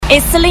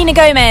It's Selena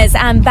Gomez,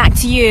 and back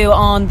to you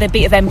on the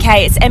Beat of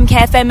MK. It's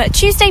MKFM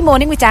Tuesday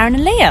morning with Darren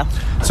and Lia.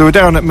 So we're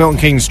down at Milton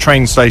Keynes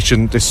train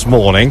station this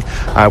morning.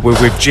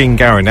 We're with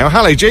Gowin now.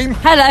 Hello, Jean.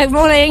 Hello,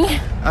 morning.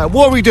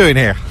 What are we doing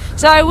here?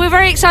 So we're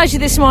very excited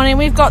this morning.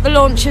 We've got the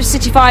launch of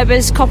City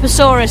Fibre's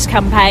Coppersaurus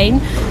campaign.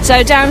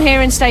 So down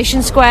here in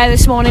Station Square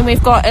this morning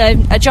we've got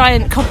a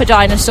giant copper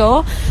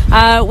dinosaur.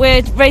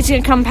 We're raising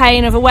a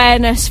campaign of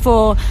awareness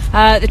for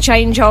the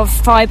change of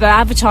fibre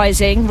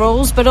advertising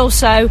rules, but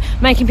also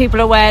making people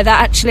aware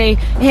that actually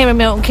here in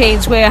Milton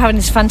Keynes we're having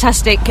this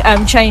fantastic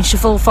change to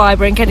full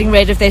fibre and getting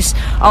rid of this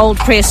old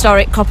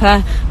prehistoric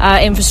copper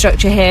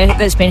infrastructure here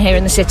that's been here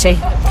in the city.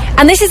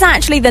 And this is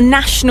actually the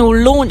national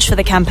launch for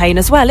the campaign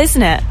as well,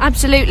 isn't it?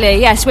 Absolutely,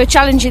 yes. We're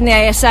challenging the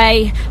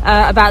ASA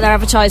about their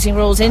advertising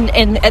rules in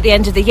at the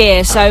end of the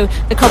year. So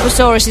the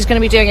Coppersaurus is going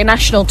to be doing a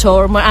national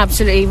tour, and we're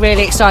absolutely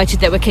really excited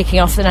that we're kicking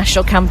off the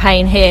national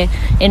campaign here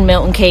in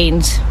Milton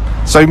Keynes.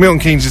 So Milton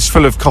Keynes is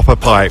full of copper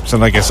pipes,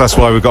 and I guess that's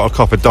why we've got a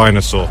copper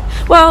dinosaur.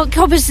 Well,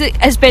 copper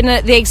has been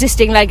the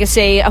existing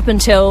legacy up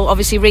until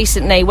obviously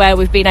recently, where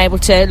we've been able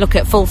to look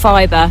at full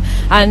fibre.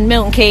 And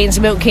Milton Keynes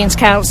and Milton Keynes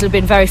Council have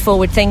been very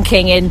forward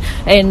thinking in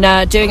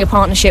doing a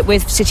partnership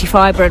with City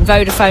Fibre and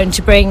Vodafone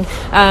to bring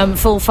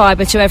full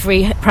fibre to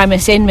every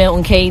premise in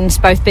Milton Keynes,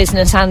 both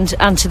business and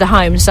to the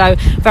home. So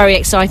very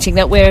exciting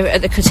that we're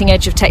at the cutting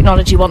edge of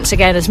technology once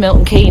again as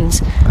Milton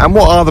Keynes. And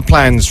what are the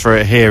plans for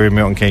it here in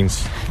Milton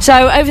Keynes?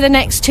 So over the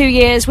next 2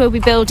 years we'll be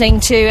building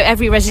to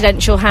every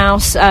residential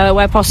house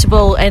where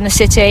possible in the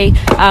city.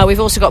 We've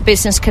also got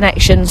business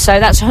connections, so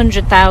that's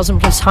 100,000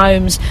 plus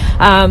homes,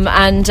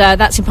 and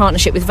that's in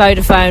partnership with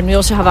Vodafone. We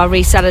also have our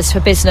resellers for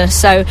business.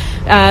 So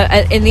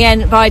in the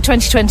end, by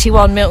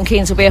 2021 Milton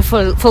Keynes will be a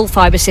full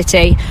fibre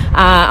city,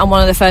 and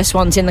one of the first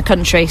ones in the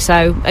country.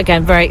 So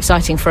again, very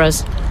exciting for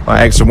us.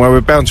 Right, excellent. Well,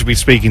 we're bound to be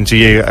speaking to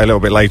you a little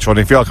bit later on.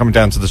 If you are coming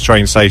down to the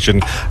train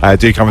station,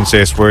 do come and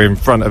see us. We're in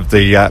front of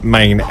the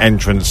main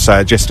entrance,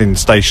 just in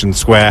Station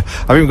Square.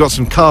 I think we've got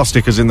some car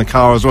stickers in the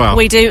car as well.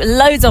 We do,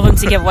 loads of them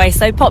to give away,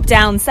 so pop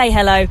down, say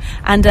hello,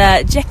 and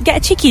get a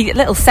cheeky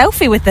little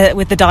selfie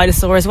with the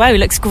dinosaur as well. He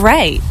looks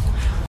great.